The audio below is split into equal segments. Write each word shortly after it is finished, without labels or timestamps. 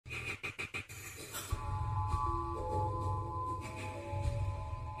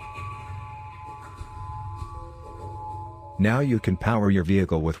Now you can power your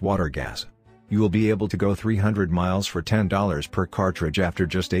vehicle with water gas. You will be able to go 300 miles for $10 per cartridge after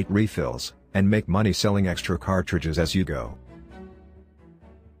just 8 refills, and make money selling extra cartridges as you go.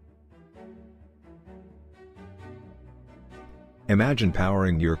 Imagine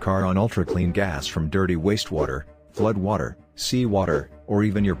powering your car on ultra-clean gas from dirty wastewater, flood water, seawater, or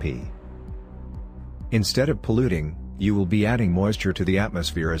even your pee. Instead of polluting, you will be adding moisture to the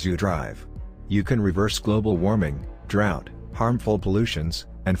atmosphere as you drive. You can reverse global warming, drought, harmful pollutions,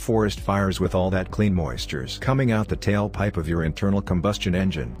 and forest fires with all that clean moistures coming out the tailpipe of your internal combustion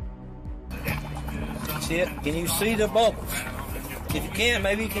engine. See it? Can you see the bubbles? If you can't,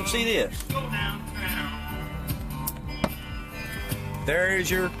 maybe you can see this.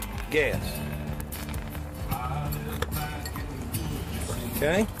 There's your gas.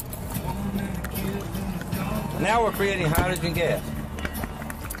 Okay? Now we're creating hydrogen gas.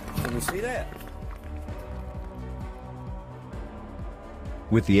 Can you see that?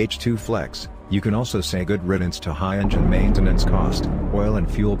 With the H2-Flex, you can also say good riddance to high engine maintenance cost, oil and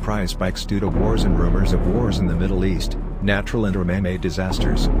fuel price spikes due to wars and rumors of wars in the Middle East, natural and man-made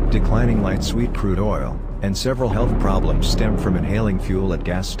disasters, declining light sweet crude oil, and several health problems stem from inhaling fuel at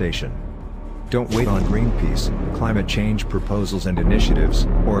gas station. Don't wait on Greenpeace, climate change proposals and initiatives,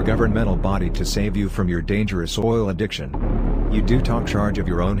 or a governmental body to save you from your dangerous oil addiction. You do take charge of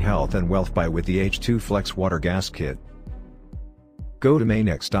your own health and wealth by with the H2-Flex water gas kit. Go to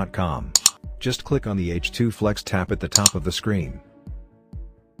mainex.com. Just click on the H2-Flex tab at the top of the screen.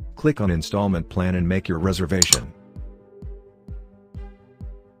 Click on Installment Plan and make your reservation.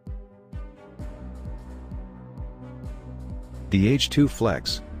 The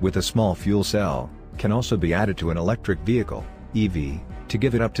H2-Flex, with a small fuel cell, can also be added to an electric vehicle, EV, to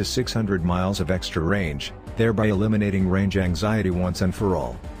give it up to 600 miles of extra range, thereby eliminating range anxiety once and for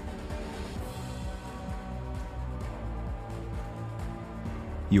all.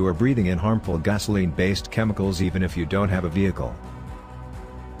 You are breathing in harmful gasoline-based chemicals even if you don't have a vehicle.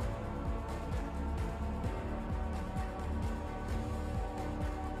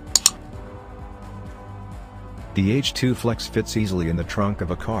 The H2-Flex fits easily in the trunk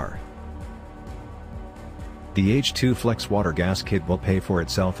of a car. The H2-Flex water gas kit will pay for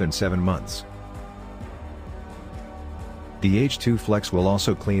itself in 7 months. The H2-Flex will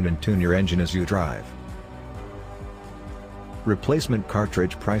also clean and tune your engine as you drive. Replacement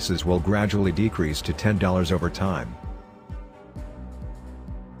cartridge prices will gradually decrease to $10 over time.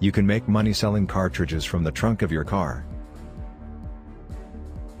 You can make money selling cartridges from the trunk of your car.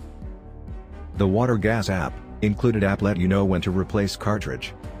 The Water Gas app, included app, let you know when to replace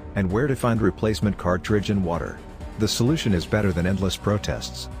cartridge and where to find replacement cartridge in water. The solution is better than endless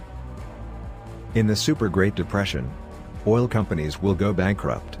protests. In the Super Great Depression, oil companies will go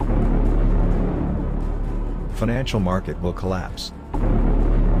bankrupt. Financial market will collapse.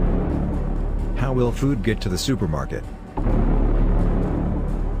 How will food get to the supermarket?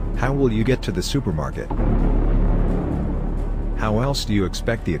 How will you get to the supermarket? How else do you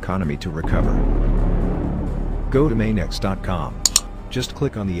expect the economy to recover? Go to mainex.com. Just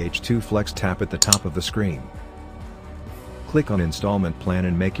click on the H2-Flex tab at the top of the screen. Click on Installment Plan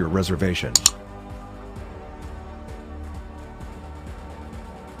and make your reservation.